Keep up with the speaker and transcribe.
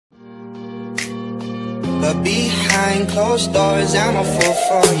but behind closed doors I'm a fool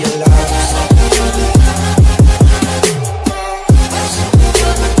for your love.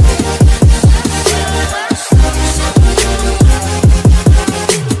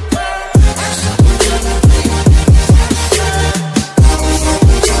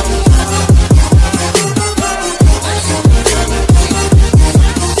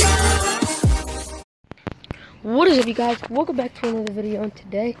 What is up, you guys? Welcome back to another video. And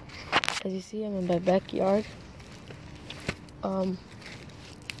today, as you see, I'm in my backyard.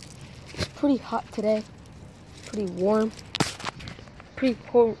 It's pretty hot today, pretty warm, pretty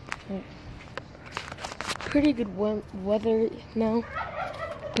good weather now.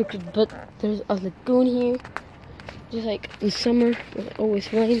 But there's a lagoon here, just like in summer, it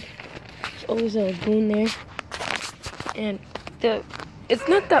always rains. There's always a lagoon there, and it's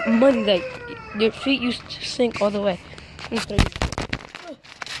not that muddy that your feet used to sink all the way.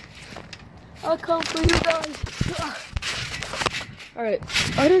 I'll come for you guys. Alright,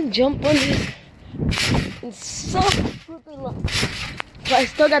 I didn't jump on this. It's so freaking long. But I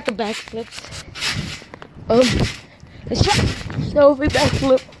still got the backflips. Let's try. So free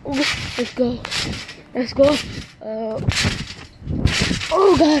backflip. Let's go. Let's go.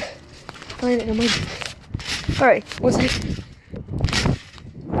 Oh god. Alright, one second.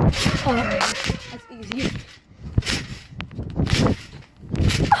 Alright, that's easy.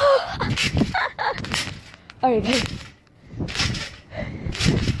 Alright, guys.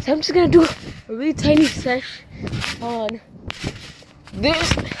 So I'm just gonna do a really tiny sesh on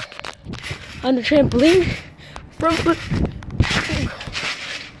this, on the trampoline.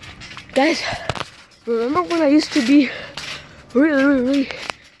 Guys, remember when I used to be really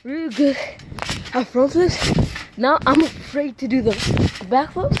good at front flips? Now I'm afraid to do the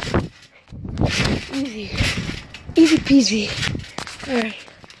backflips. Easy peasy. Alright,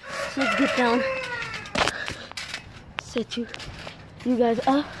 so let's get down. Set you guys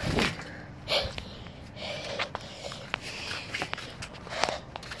up.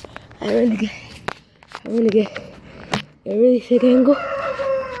 I want to get a really sick angle.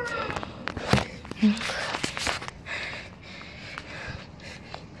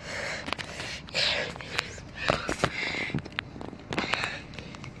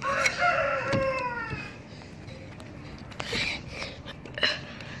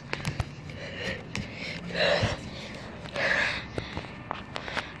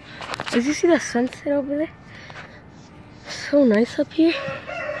 Did you see that sunset over there? So nice up here.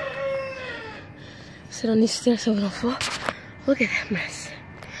 Sit on these stairs so we don't fall. Look at that mess.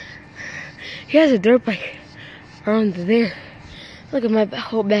 He has a dirt bike around there. Look at my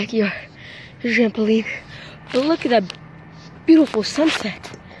whole backyard. There's a trampoline. But look at that beautiful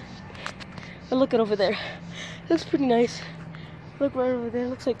sunset. But look at over there. It looks pretty nice. Look right over there.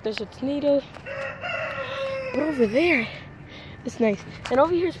 Looks like there's a tornado. But over there, it's nice, and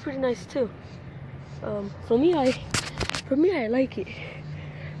over here is pretty nice too. For me, I like it.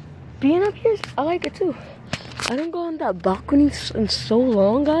 Being up here, I like it too. I don't go on that balcony in so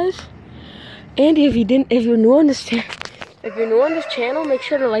long, guys. And if you're new on this channel, make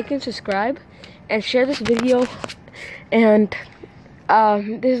sure to like and subscribe, and share this video. And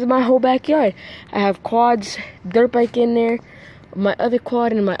this is my whole backyard. I have quads, dirt bike in there, my other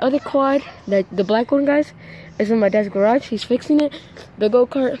quad, and my other quad, the black one, guys, is in my dad's garage. He's fixing it. The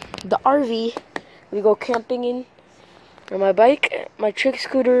go-kart, the RV, we go camping in. And my bike, my trick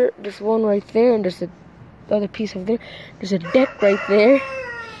scooter, there's one right there, and there's the other piece over there. There's a deck right there.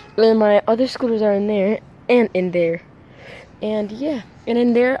 And my other scooters are in there, and in there. And yeah, and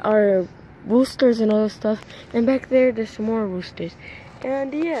in there are roosters and all that stuff. And back there, there's some more roosters.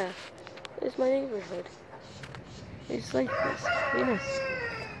 And yeah, it's my neighborhood. It's like this, yes.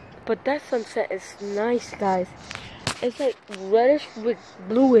 But that sunset is nice, guys. It's like reddish with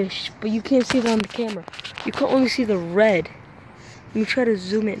bluish, but you can't see it on the camera. You can only see the red. Let me try to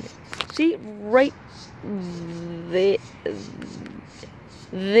zoom in. See, right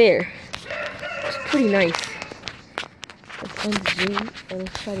there. It's pretty nice. Let's unzoom and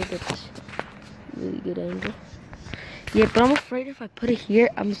let's try to get this really good angle. Yeah, but I'm afraid if I put it here,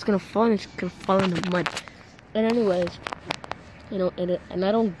 I'm just gonna fall and it's gonna fall in the mud. And anyways, you know, and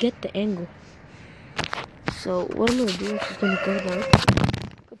I don't get the angle. So what I'm gonna do is just gonna go down,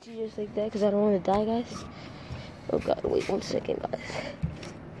 put you just like that, because I don't want to die, guys. Oh god, wait 1 second, guys.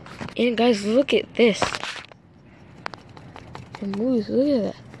 And guys, look at this. It moves. Look at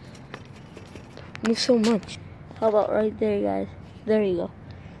that. It moves so much. How about right there, guys? There you go.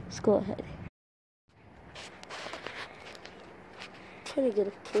 Let's go ahead. Trying to get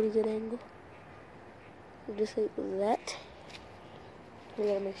a pretty good angle. Just like that. We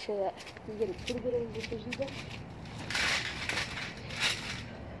gotta make sure that we get a little bit of decision done.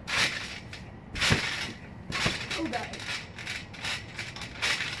 Oh god.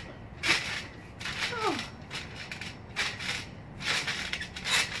 Oh.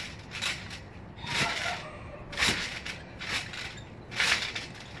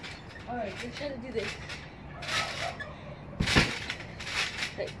 Alright, let's try to do this.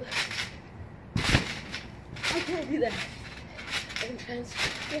 Right. I can't do that. I can try and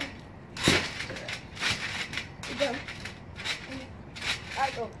yeah. Good job. I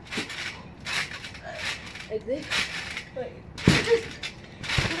go. Like this. Wait.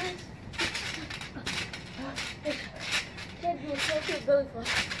 Can't do a selfie belly flop.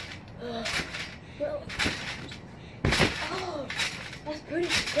 Well. Oh, that's pretty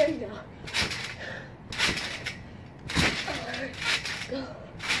scary now. Alright, go.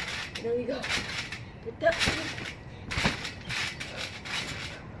 There we go. Get that.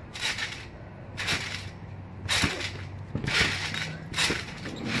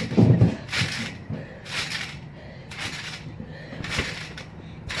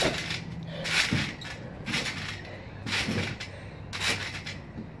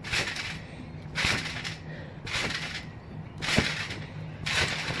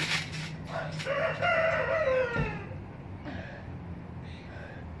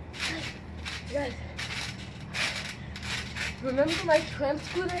 Guys, remember my tramp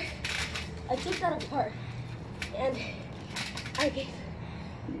scooter? I took that apart and I gave.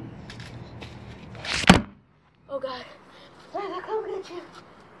 Oh god, I'll come get you.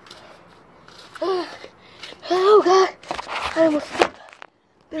 Oh god, I almost stepped.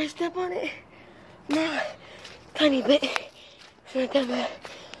 Did I step on it? No, tiny bit. It's not that bad.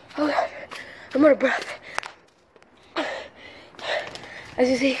 Oh god, I'm out of breath. As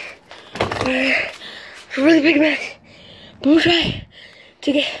you see, it's a really big mess. But we'll try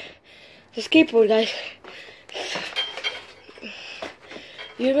to get the skateboard, guys.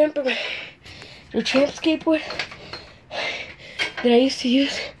 You remember the tramp skateboard that I used to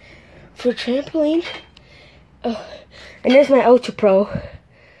use for trampoline? Oh, and there's my Ultra Pro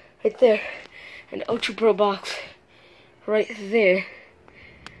right there, and the Ultra Pro box right there.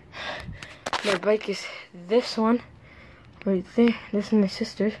 My bike is this one right there. This is my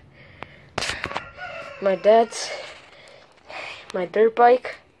sister's. My dad's, my dirt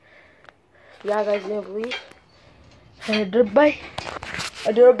bike. Yeah, guys didn't believe. And a dirt bike.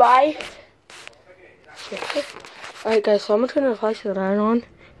 A dirt bike. Alright guys, so I'm gonna turn the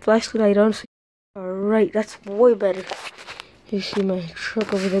flashlight on. Alright, that's way better. You see my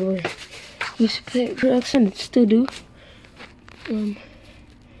truck over there where I used to play trucks and it still do. When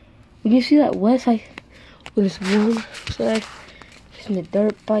you see that west side when it's warm outside, using the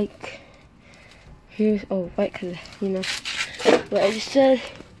dirt bike. Here's bike, cause you know what I just said.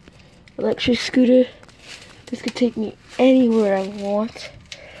 Electric scooter. This could take me anywhere I want.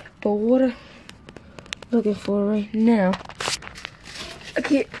 But what I'm looking for right now, I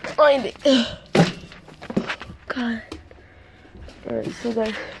can't find it. God. Alright, so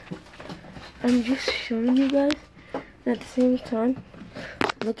guys, I'm just showing you guys at the same time,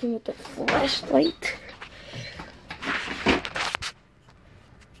 looking with the flashlight.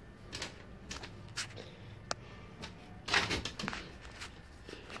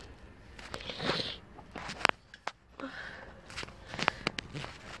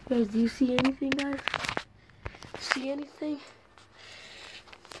 Guys, do you see anything, guys? See anything?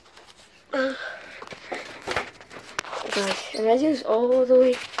 Guys, imagine it's all the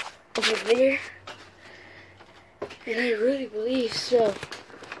way over there. And I really believe so.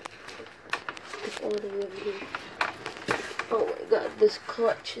 It's all the way over here. Oh my god, this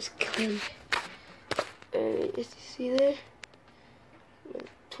clutch is killing me. And you see there? My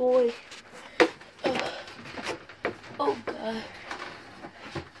toy. Oh god.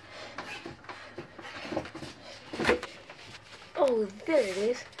 Oh, there it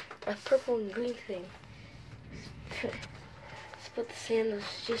is. A purple and green thing. Let's put the sandals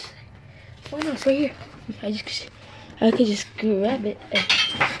just. Oh no, it's right here. I could just grab it.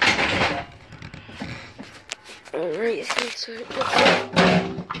 Alright, so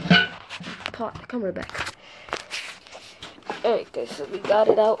pot, come right back. Alright guys, so we got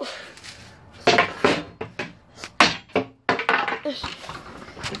it out.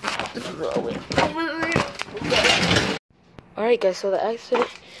 Throw it over there. Alright guys, so the accident,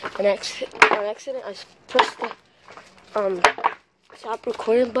 I pressed the stop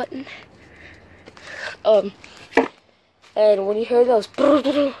recording button. And when you heard those,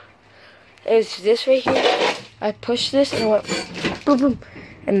 it was this right here. I pushed this and it went boom, boom,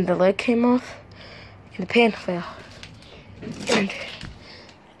 and the leg came off and the pan fell. And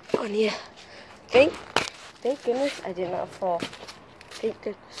fun, yeah. Thank goodness I did not fall. Thank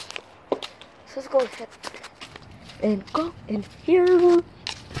goodness. So let's go ahead and go in here.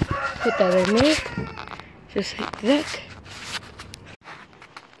 Put that in there. Just like that.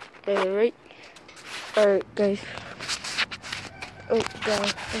 Alright. Alright, guys. Oh,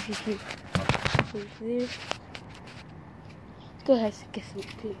 God. If you keep there. Let's go ahead and get some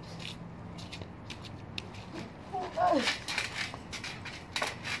tips. Oh, God.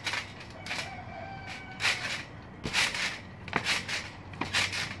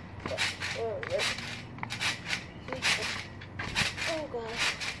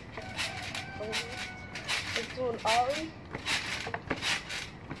 Let's do an ollie.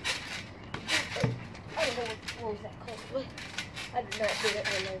 I don't know what was that called, but I did not do it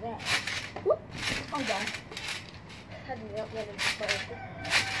like that. Whoop. Oh, God. I did not let him fall.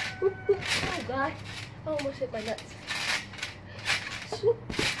 Whoop, whoop. Oh, God. I almost hit my nuts. Swoop.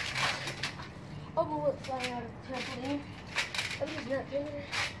 Almost went flying out of the trampoline. I'm just not doing it.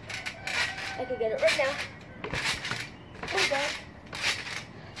 I can get it right now. Oh, God.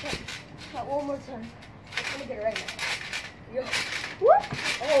 Try one more time. I'm gonna get it right now. Yo. What?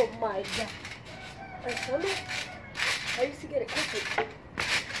 Oh my God. My stomach? I used to get it quickly.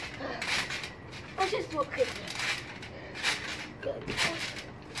 I'll just do it quickly. Good.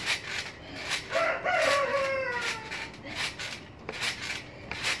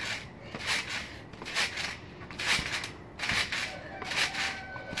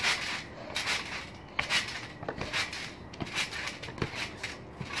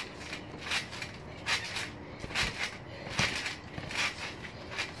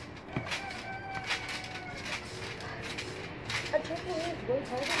 A trampoline is way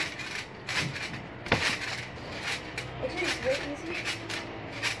harder. Actually, it's way easy.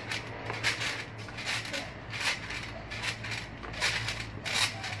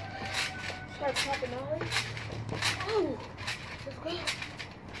 Start popping ollie. Oh, let's go.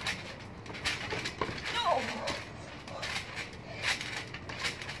 No.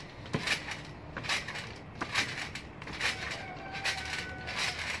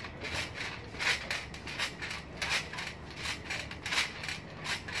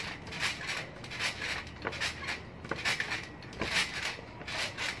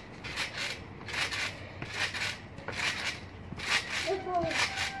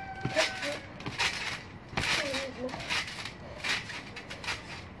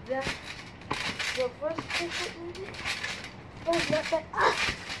 That the first ticket movie was not that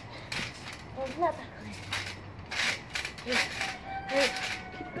was not that clean. Yeah. Hey,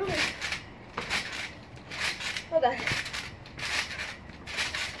 keep going. Hold on.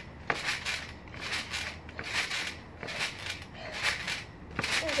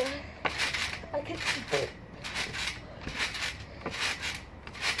 Hold on. I can keep it.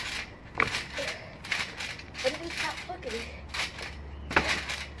 Let me stop looking at it.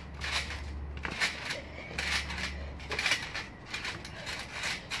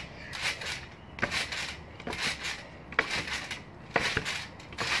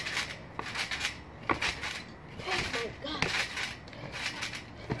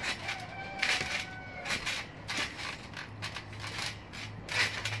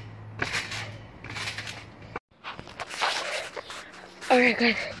 Alright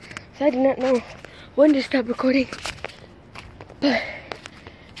guys, so I do not know when to stop recording, but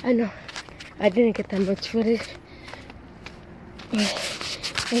I know I didn't get that much footage.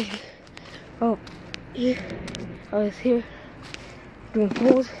 Oh, yeah, I was here doing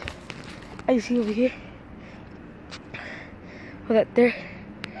pulls. I see over here, hold that there,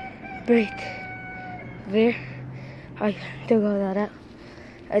 right there, I dug all that out,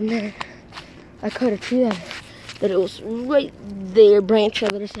 and then I cut a tree that it was right there, branch, I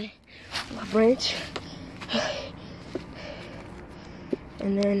better say, branch,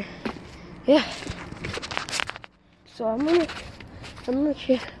 and then, yeah, so I'm gonna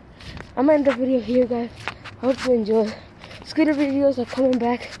end the video here, guys. I hope you enjoyed. Scooter videos are coming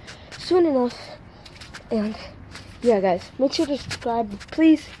back soon enough, and yeah, guys, make sure to subscribe,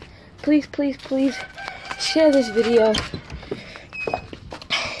 please, please, please, please, share this video,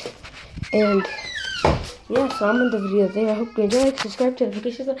 and yeah, so I'm in the video there. I hope you enjoyed. Subscribe to the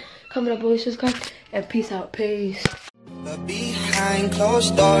notifications, comment up below, subscribe, and peace out. Peace. But behind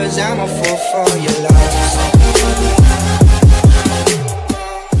closed doors, I'm a fool for your love.